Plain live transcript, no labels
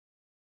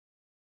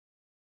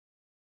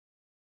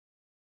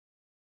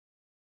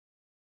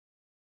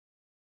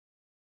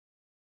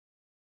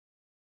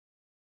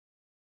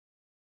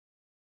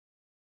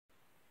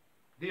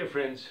Dear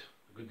friends,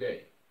 good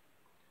day.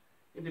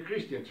 In the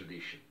Christian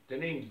tradition, the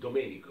name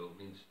Domenico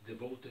means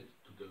devoted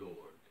to the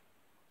Lord.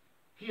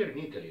 Here in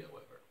Italy,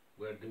 however,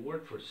 where the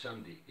word for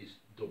Sunday is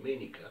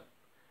domenica,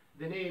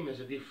 the name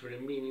has a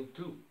different meaning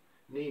too,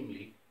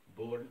 namely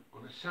born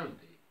on a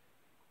Sunday.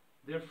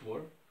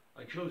 Therefore,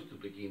 I chose to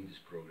begin this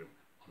program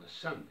on a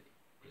Sunday,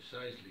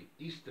 precisely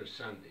Easter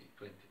Sunday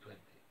 2020.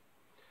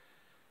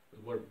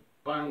 We were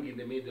bang in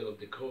the middle of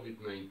the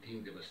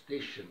COVID-19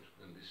 devastation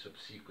and the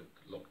subsequent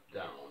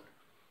lockdown.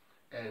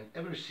 And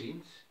ever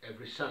since,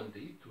 every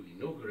Sunday, to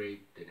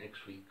inaugurate the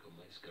next week of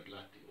my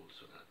Scarlatti All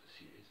Sonata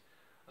series,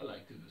 I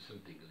like to do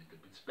something a little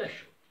bit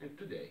special, and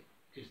today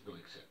is no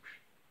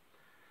exception.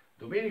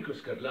 Domenico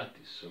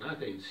Scarlatti's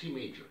Sonata in C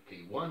major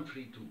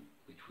K132,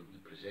 which we will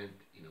present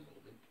in a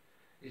moment,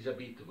 is a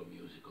bit of a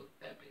musical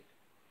epic.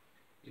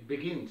 It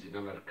begins in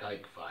an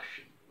archaic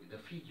fashion, with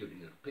a figure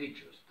in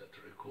arpeggios that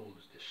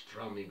recalls the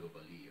strumming of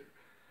a lyre,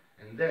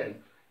 and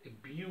then a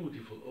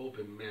beautiful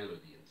open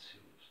melody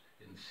ensues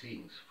and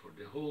sings for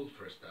the whole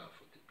first half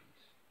of the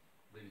piece,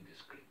 very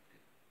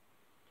descriptive.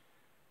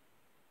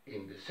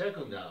 In the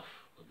second half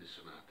of the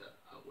sonata,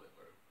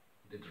 however,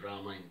 the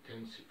drama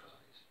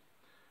intensifies,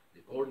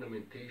 the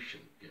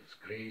ornamentation gets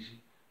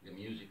crazy, the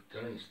music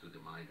turns to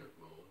the minor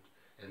mode,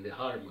 and the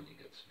harmony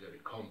gets very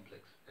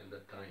complex and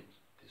at times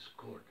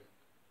discordant.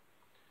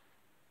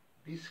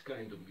 This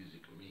kind of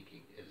music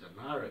making has a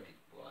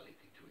narrative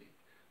quality to it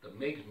that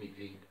makes me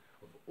think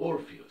of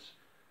Orpheus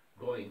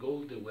going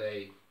all the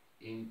way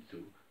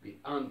into the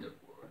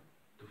underworld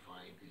to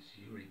find his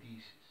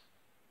Eurydice.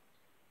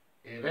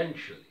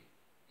 Eventually,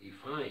 he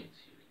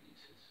finds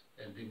Eurydice,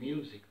 and the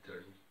music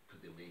turns to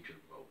the major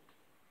mode,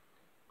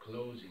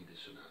 closing the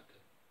sonata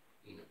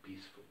in a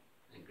peaceful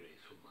and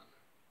graceful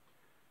manner.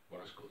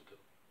 Buon ascolto.